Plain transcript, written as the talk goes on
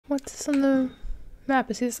What's this on the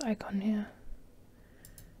map? Is this icon here?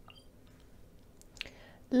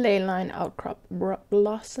 Leyline outcrop,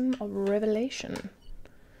 blossom of revelation.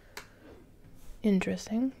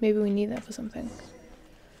 Interesting. Maybe we need that for something.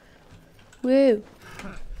 Woo!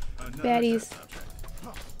 Baddies.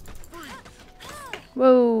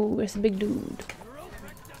 Whoa, there's a big dude.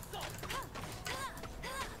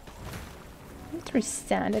 Don't throw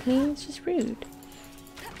sand at me, it's just rude.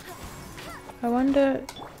 I wonder...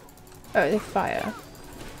 Oh, they fire.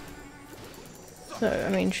 So, I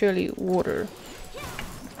mean, surely water.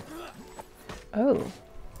 Oh.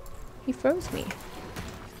 He froze me.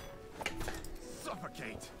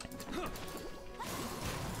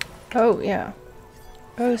 Oh, yeah.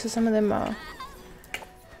 Oh, so some of them are...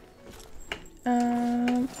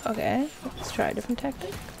 okay. Let's try a different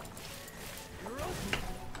tactic.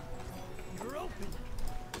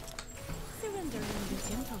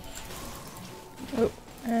 Oh,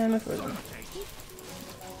 and I froze him.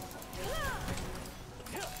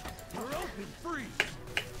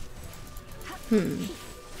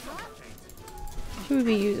 What should we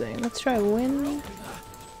be using? Let's try wind.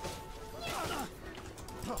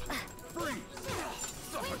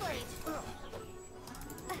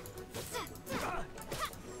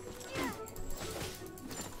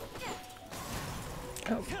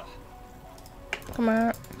 Oh. Come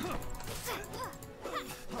on.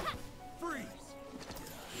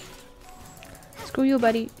 Screw you,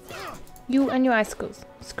 buddy. You and your icicles.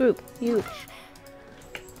 Screw you.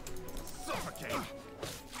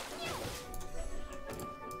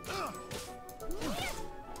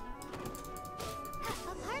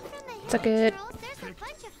 Suck it.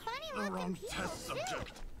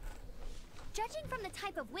 Judging from the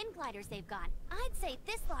type of wind gliders they've got, I'd say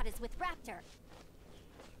this lot is with Raptor.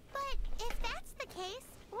 But if that's the case,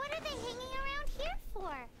 what are they hanging around here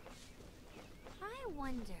for? I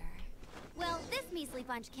wonder. Well, this measly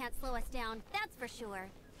bunch can't slow us down, that's for sure.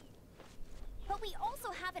 But we also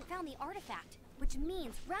haven't found the artifact, which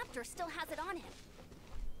means Raptor still has it on him.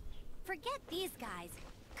 Forget these guys.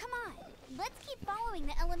 Come on, let's keep following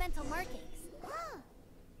the elemental markings. Whoa,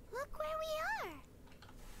 look where we are.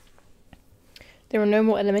 There are no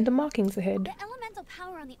more elemental markings ahead. The elemental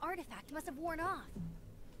power on the artifact must have worn off.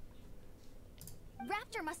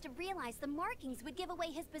 Raptor must have realized the markings would give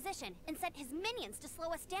away his position and sent his minions to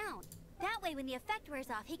slow us down. That way, when the effect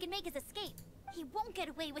wears off, he can make his escape. He won't get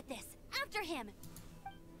away with this. After him!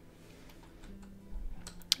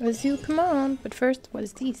 Azul, come on. But first, what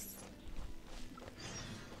is this?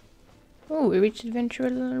 Oh, we reached adventure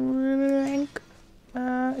rank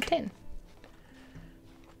 10.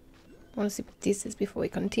 I want to see what this is before we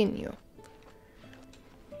continue.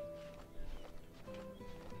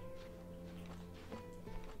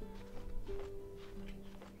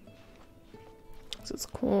 So it's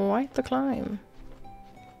quite the climb.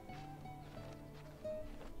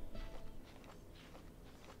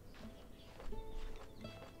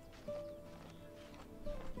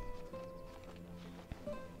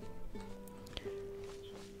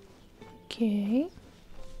 Okay.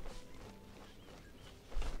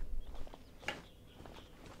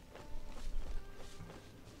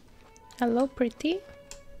 Hello, pretty.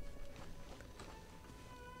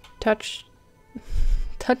 Touch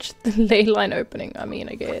the ley line opening. I mean,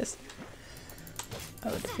 I guess.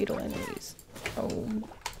 Oh, defeat all enemies. Oh.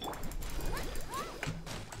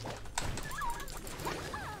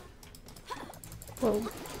 Whoa.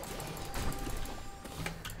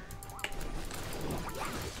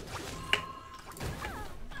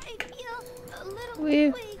 I feel a little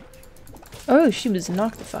weak. Oh, she was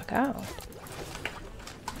knocked the fuck out.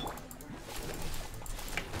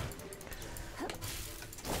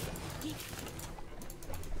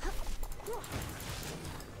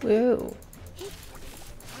 Whoa.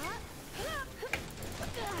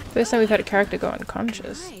 First time we've had a character go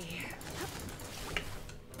unconscious.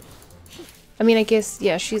 I mean, I guess,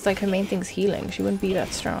 yeah, she's like, her main thing's healing. She wouldn't be that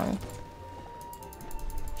strong.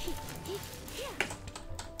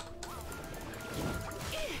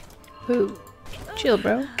 Ooh. Chill,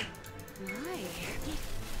 bro.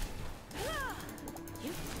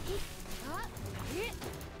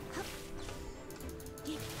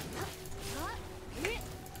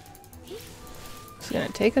 It's gonna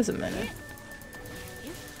take us a minute.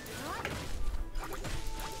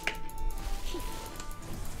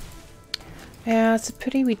 Yeah, it's a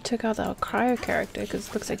pity we took out our cryo character because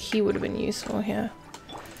it looks like he would have been useful here.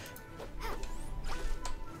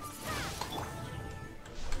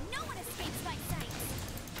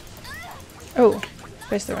 Oh,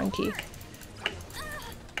 press the wrong key.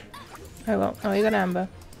 Oh well, oh, you got Amber.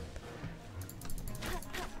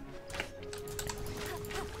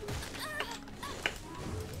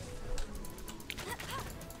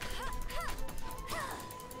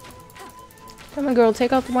 Come on, girl,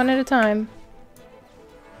 take out one at a time.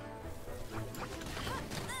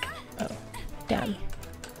 Oh, damn.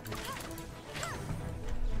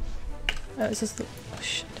 Oh, is this the... Oh,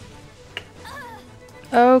 shit.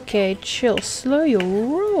 Okay, chill. Slow your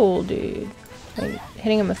roll, dude. Like,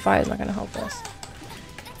 hitting him with fire is not gonna help us.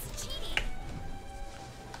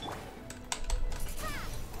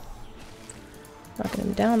 Knocking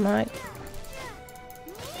him down, mate.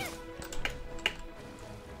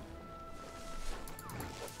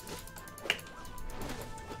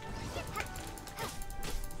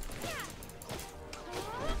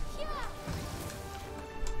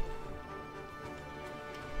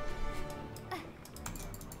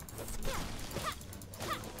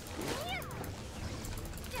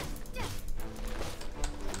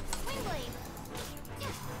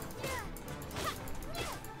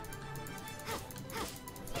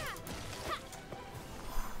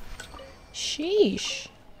 Sheesh.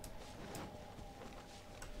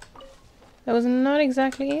 That was not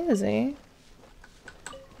exactly easy.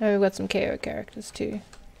 Oh, we've got some KO characters too.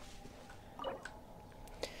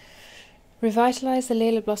 Revitalize the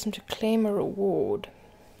Layla Blossom to claim a reward.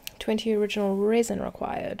 20 original resin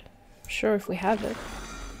required. Sure, if we have it.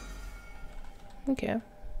 Okay.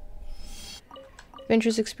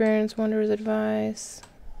 Adventurous experience, wanderer's advice.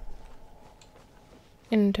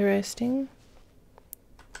 Interesting.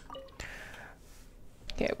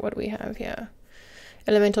 Okay, what do we have here?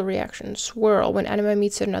 Elemental reaction. Swirl. When anima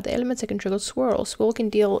meets certain other elements, it can trigger swirl. Swirl can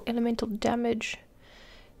deal elemental damage,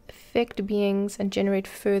 affect beings, and generate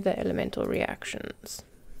further elemental reactions.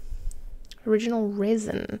 Original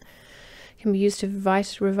resin can be used to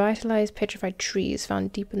revitalize petrified trees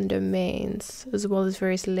found deep in the domains, as well as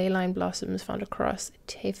various ley line blossoms found across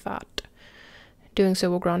Tefat. Doing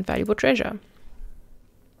so will grant valuable treasure.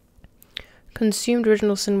 Consumed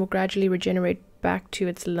original sin will gradually regenerate back to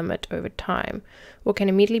its limit over time, or can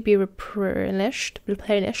immediately be replenished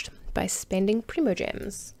by spending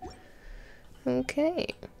primogems. Okay.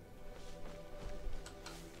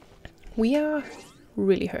 We are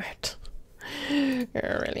really hurt.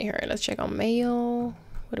 We're really hurt. Let's check our mail.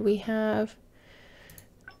 What do we have?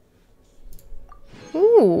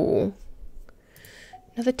 Ooh.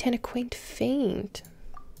 Another 10 quaint feint.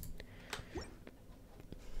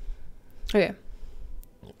 Okay.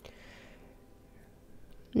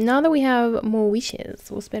 Now that we have more wishes,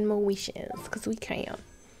 we'll spend more wishes because we can.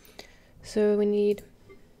 So we need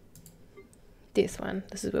this one.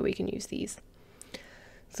 This is where we can use these.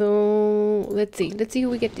 So let's see. Let's see who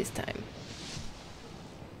we get this time.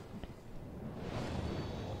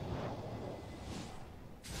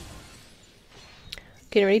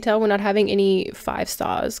 Can you already tell we're not having any 5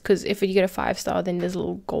 stars? Because if you get a 5-star, then there's a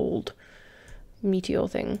little gold meteor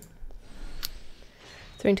thing.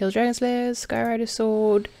 Throwing-tailed dragon slayers, Skyrider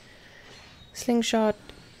sword, slingshot,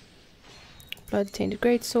 blood-tainted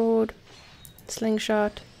greatsword,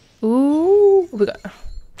 slingshot. Ooh, we got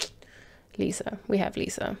Lisa. We have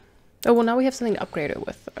Lisa. Oh well, now we have something to upgrade her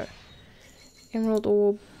with though. Emerald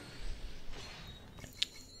orb,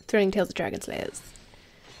 throwing-tailed dragon slayers,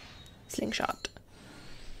 slingshot,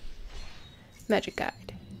 magic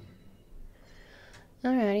guide.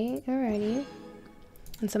 Alrighty, alrighty.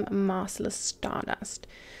 And some massless stardust.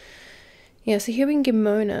 Yeah, so here we can get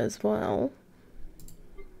Mona as well.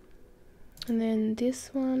 And then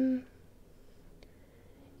this one.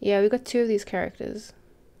 Yeah, we got 2 of these characters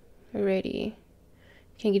already.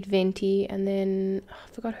 Can get Venti, and then oh, I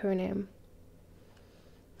forgot her name.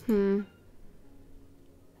 We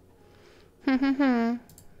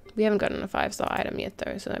haven't gotten a 5-star item yet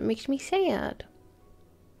though, so that makes me sad.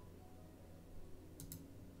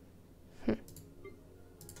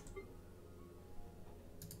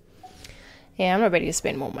 Yeah, I'm not ready to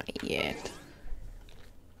spend more money yet.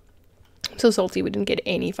 I'm so salty we didn't get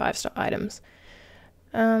any 5-star items.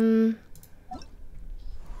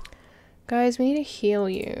 Guys, we need to heal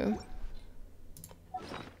you.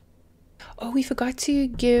 Oh, we forgot to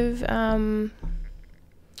give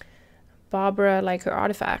Barbara like her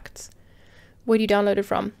artifacts. Where do you download it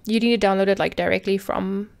from? You need to download it like directly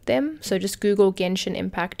from them. So just Google Genshin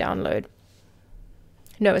Impact download.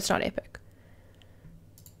 No, it's not Epic.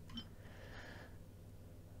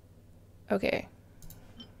 Okay,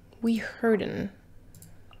 we hurtin',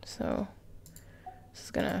 so this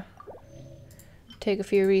is gonna take a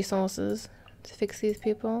few resources to fix these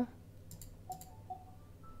people.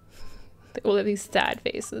 They all have these sad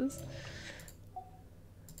faces.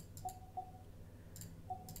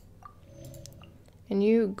 And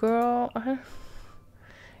you, girl, can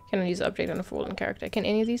I use the object on a fallen character? Can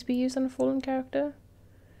any of these be used on a fallen character?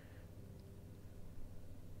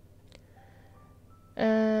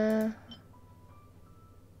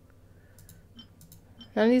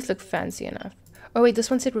 None of these look fancy enough. Oh wait, this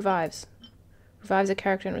one said revives. Revives a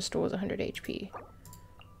character and restores 100 HP.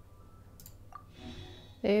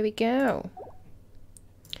 There we go.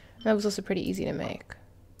 That was also pretty easy to make.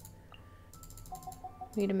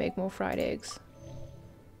 We need to make more fried eggs.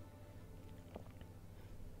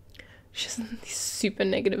 She has these super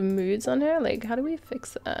negative moods on her. Like, how do we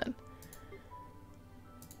fix that?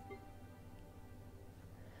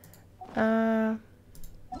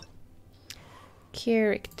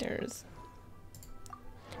 Characters.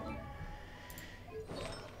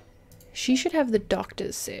 She should have the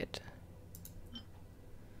doctor's set.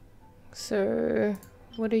 So,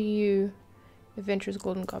 what are you? Adventurer's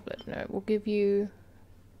Golden Goblet. No, we'll give you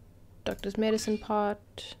Doctor's Medicine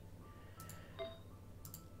Pot.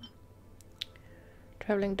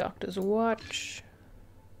 Traveling Doctor's Watch.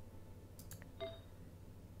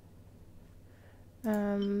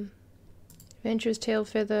 Adventurer's Tail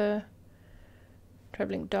Feather.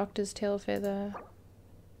 Traveling Doctor's Tail Feather.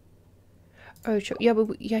 Oh, sure. Yeah,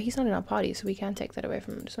 but yeah, he's not in our party, so we can't take that away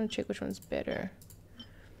from him. Just want to check which one's better.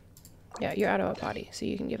 Yeah, you're out of our party, so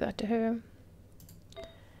you can give that to her.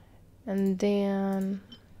 And then,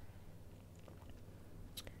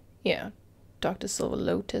 yeah, Dr. Silver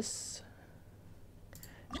Lotus.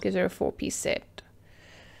 Which gives her a 4-piece set.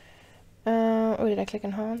 Oh, did I click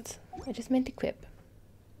enhance? I just meant equip.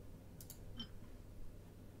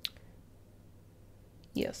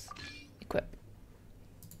 Yes, equip.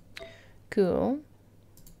 Cool.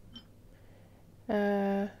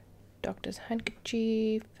 Doctor's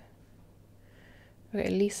Handkerchief. Okay,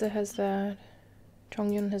 Lisa has that.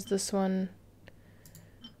 Chongyun has this one.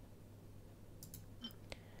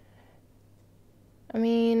 I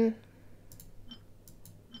mean,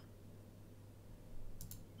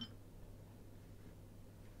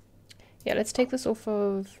 yeah, let's take this off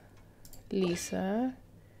of Lisa.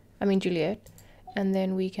 I mean Juliet. And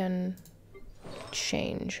then we can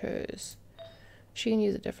change hers. She can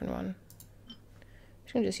use a different one.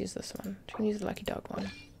 She can just use this one. She can use the Lucky Dog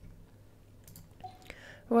one.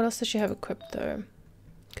 What else does she have equipped though?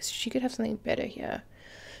 Because she could have something better here.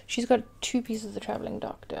 She's got 2 pieces of the Traveling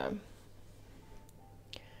Doctor.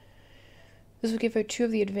 This will give her 2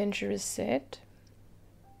 of the Adventurers set.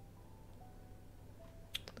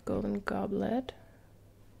 The Golden Goblet.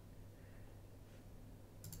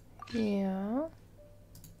 Yeah.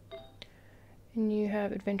 And you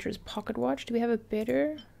have Adventurer's Pocket Watch. Do we have a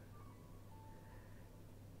better?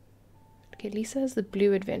 Okay, Lisa has the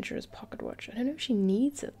blue Adventurer's Pocket Watch. I don't know if she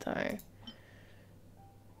needs it though.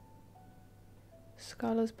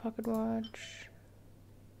 Scarlet's Pocket Watch.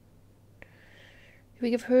 Can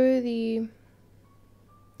we give her the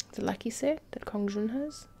lucky set that Kong Jun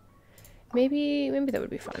has? Maybe that would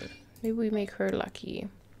be fun. Maybe we make her lucky.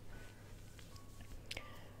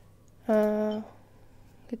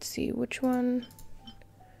 Let's see, which one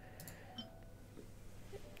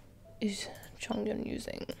is Chongyun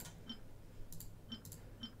using?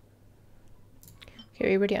 Okay,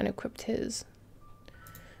 we already unequipped his.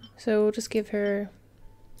 So we'll just give her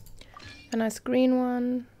a nice green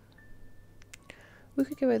one. We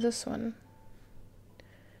could give her this one.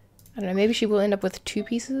 I don't know, maybe she will end up with 2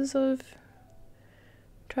 pieces of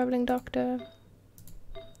Traveling Doctor.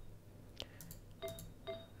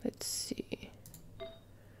 Let's see.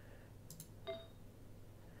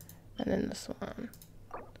 And then this one.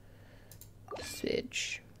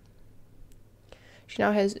 Switch. She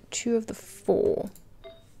now has 2 of the 4.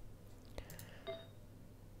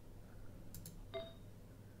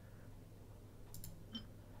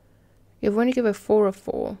 If we want to give her 4 of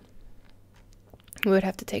 4, we would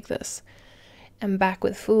have to take this. And back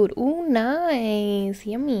with food. Ooh, nice.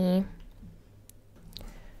 Yummy.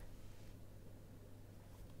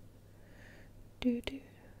 Do.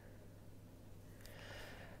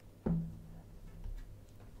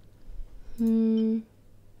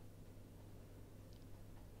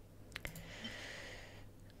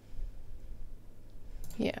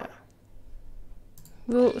 Yeah.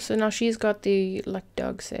 Well, so now she's got the Lucky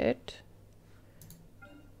Dog set.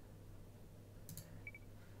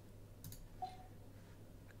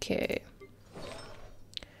 Okay.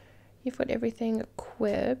 You've got everything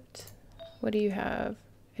equipped. What do you have?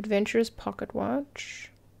 Adventurer's Pocket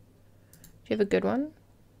Watch. Do you have a good one?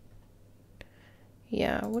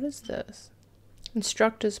 Yeah, what is this?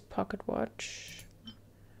 Instructor's Pocket Watch.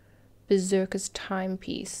 Berserker's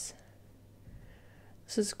Timepiece.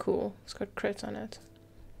 This is cool. It's got crits on it.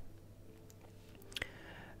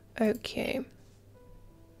 Okay.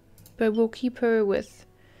 But we'll keep her with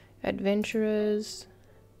Adventurers.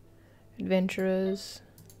 Adventurers.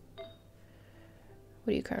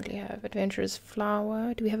 What do you currently have? Adventurer's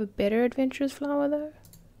Flower. Do we have a better Adventurer's Flower though?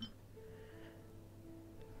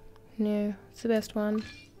 No, it's the best one.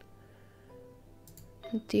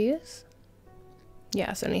 This? Yeah,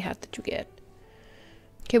 it's the only hat that you get.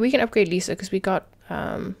 Okay, we can upgrade Lisa because we got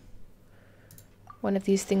one of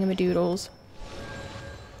these thingamadoodles.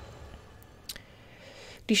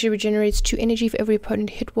 Lisa regenerates 2 energy for every opponent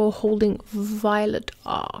hit while holding Violet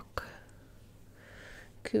Arc.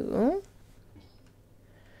 Cool.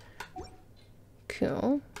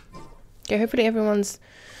 Cool. Okay, hopefully everyone's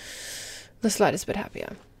the slightest bit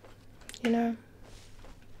happier. You know?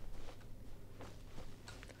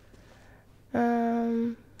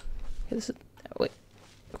 This is, wait.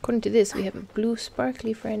 According to this, we have a blue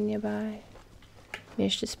sparkly friend nearby.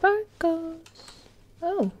 Mr. Sparkles.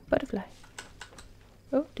 Oh, butterfly.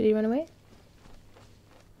 Oh, did he run away?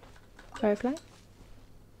 Firefly?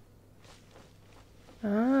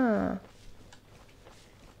 Ah.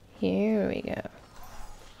 Here we go.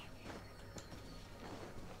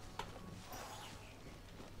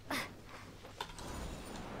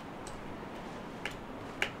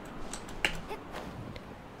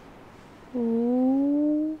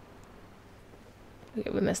 Ooh. Okay,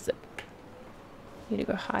 we missed it. Need to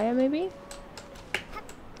go higher, maybe?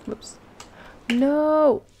 Whoops.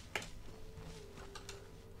 No!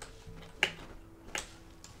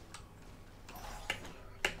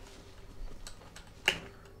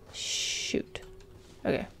 Shoot.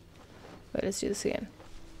 Okay. Wait, let's do this again.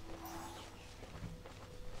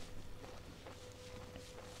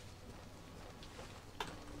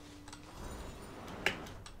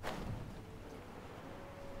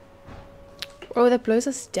 Oh, that blows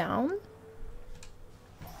us down?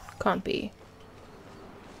 Can't be.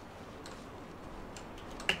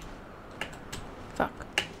 Fuck.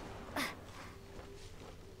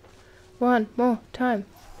 One more time.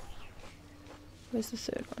 Where's the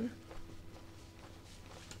third one?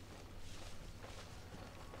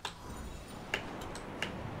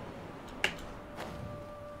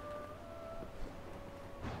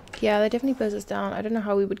 Yeah, that definitely blows us down. I don't know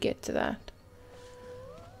how we would get to that.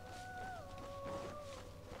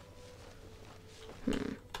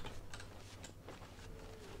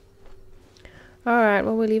 Alright,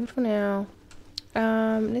 well, we'll leave it for now.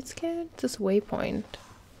 Let's get this waypoint.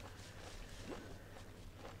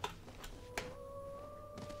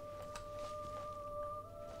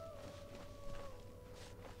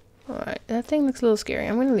 Alright, that thing looks a little scary.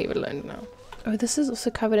 I'm gonna leave it alone now. Oh, this is also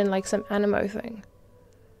covered in like some animo thing.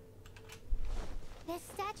 This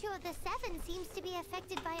statue of the Seven seems to be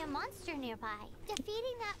affected by a monster nearby.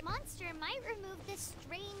 Defeating that monster might remove this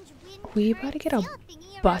strange wind. We about to get our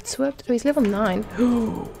butts whipped? Oh, he's level 9.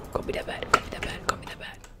 Oh, can't be that bad, can't be that bad, can't be that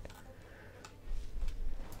bad.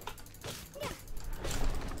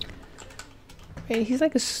 Wait, he's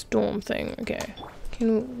like a storm thing. Okay.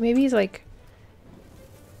 Maybe he's like...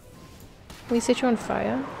 Can we set you on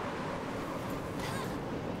fire?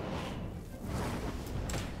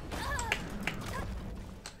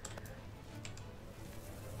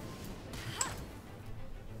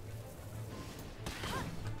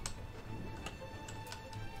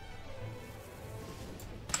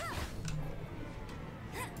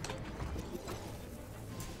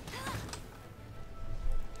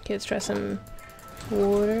 Okay, let's try some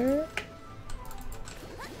water.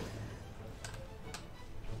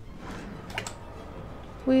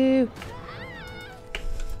 Woo!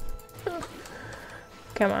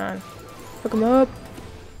 Come on. Hook him up.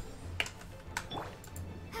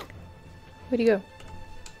 Where'd he go?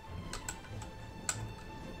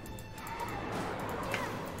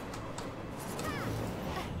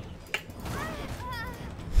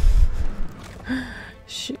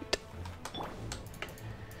 Shoot.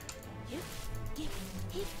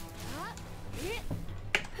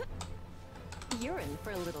 You're in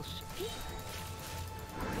for a little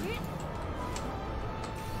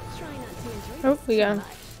Try not to enjoy Oh, we got him.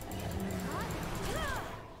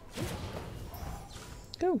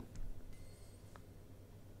 Go.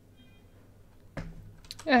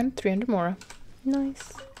 And 300 more.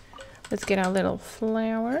 Nice. Let's get our little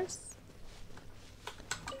flowers.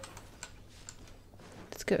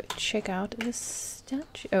 Let's go check out this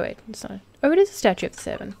statue. Oh wait, it's not. Oh, it is a statue of the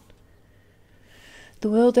Seven. The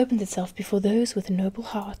world opens itself before those with noble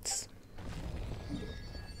hearts.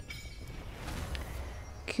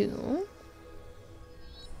 Cool.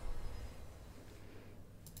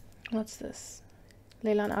 What's this?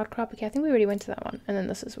 Leyland Outcrop. Okay, I think we already went to that one. And then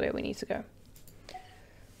this is where we need to go.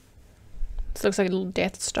 This looks like a little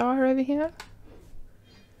Death Star over here.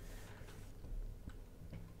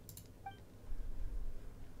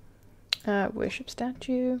 Worship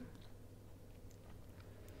statue.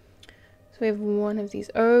 So we have one of these.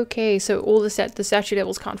 Okay, so all the statue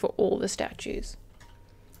levels count for all the statues.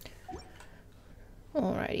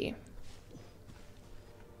 Alrighty.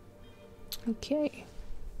 Okay.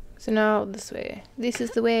 So now this way. This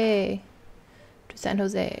is the way to San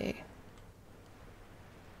Jose.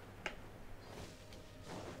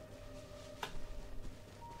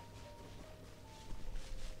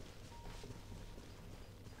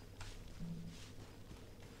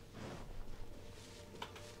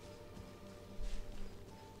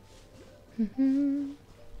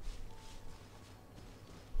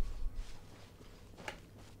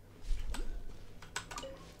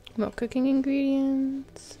 More cooking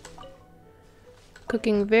ingredients.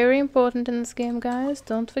 Cooking very important in this game, guys.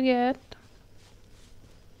 Don't forget.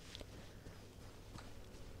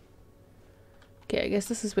 Okay, I guess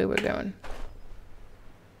this is where we're going.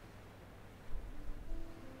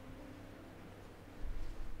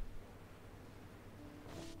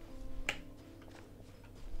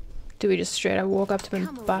 Do we just straight up walk up to him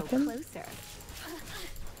and bop him? Closer.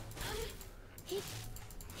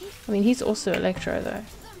 I mean, he's also Electro, though.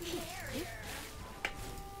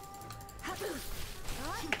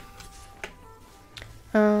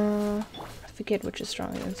 I forget which is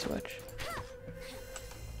stronger than which.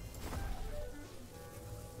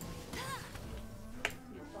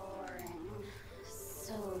 Boring.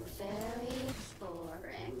 So very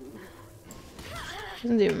boring.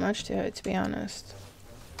 Doesn't do much to her, to be honest.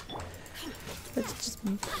 Let's just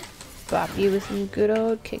bop you with some good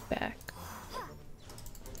old kickback.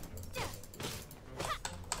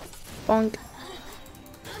 Bonk.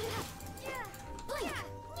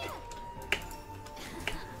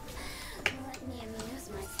 Let me amuse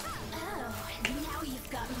myself. Oh, now you've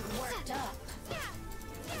got me worked up.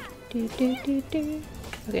 Do, do, do, do.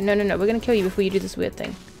 Okay, no, no, no. We're gonna kill you before you do this weird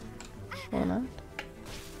thing. Or not.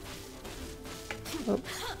 Oh.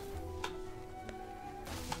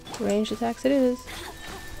 Ranged attacks it is.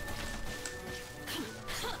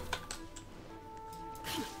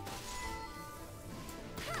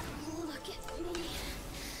 Look at me.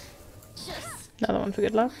 Just Another one for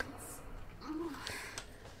good luck.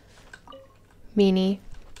 Meanie.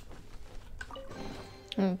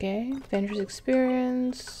 Okay, Adventurous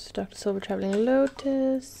Experience, Dr. Silver Traveling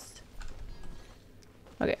Lotus.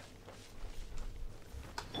 Okay.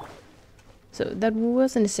 So that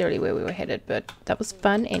wasn't necessarily where we were headed, but that was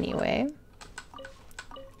fun anyway.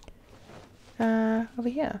 Over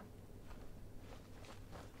here.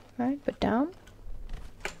 Right, but down?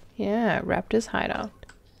 Yeah, Raptor's hideout.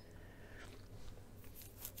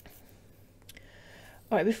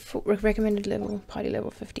 Alright, before recommended level, party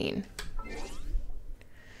level 15.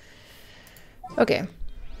 Okay.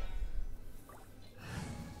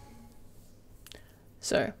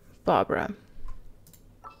 So, Barbara.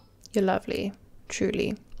 You're lovely,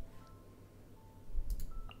 truly.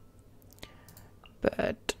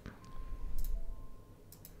 But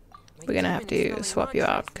we're gonna have to swap you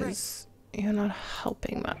out because you're not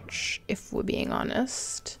helping much, if we're being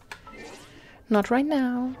honest. Not right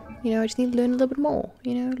now. You know, I just need to learn a little bit more.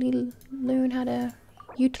 You know, need to learn how to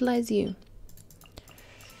utilize you.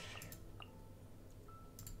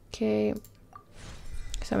 Okay.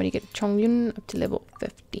 So I'm gonna get Chongyun up to level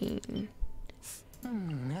 15.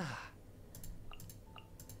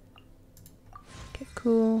 Okay,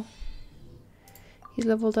 cool. He's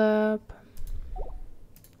leveled up.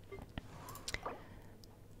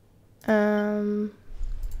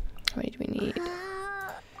 How many do we need?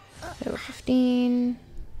 Level 15.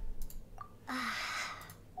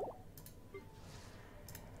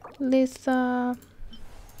 Lisa.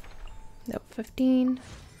 Level 15.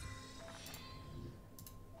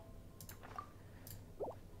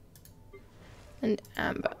 And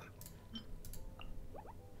Amber.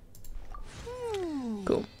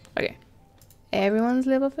 Cool. Okay. Everyone's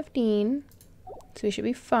level 15. So we should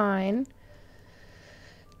be fine.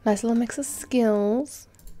 Nice little mix of skills.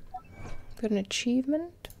 Got an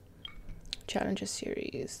achievement. Challenger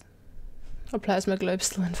series. A plasma globe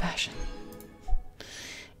still in fashion.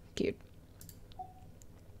 Cute.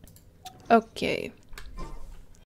 Okay.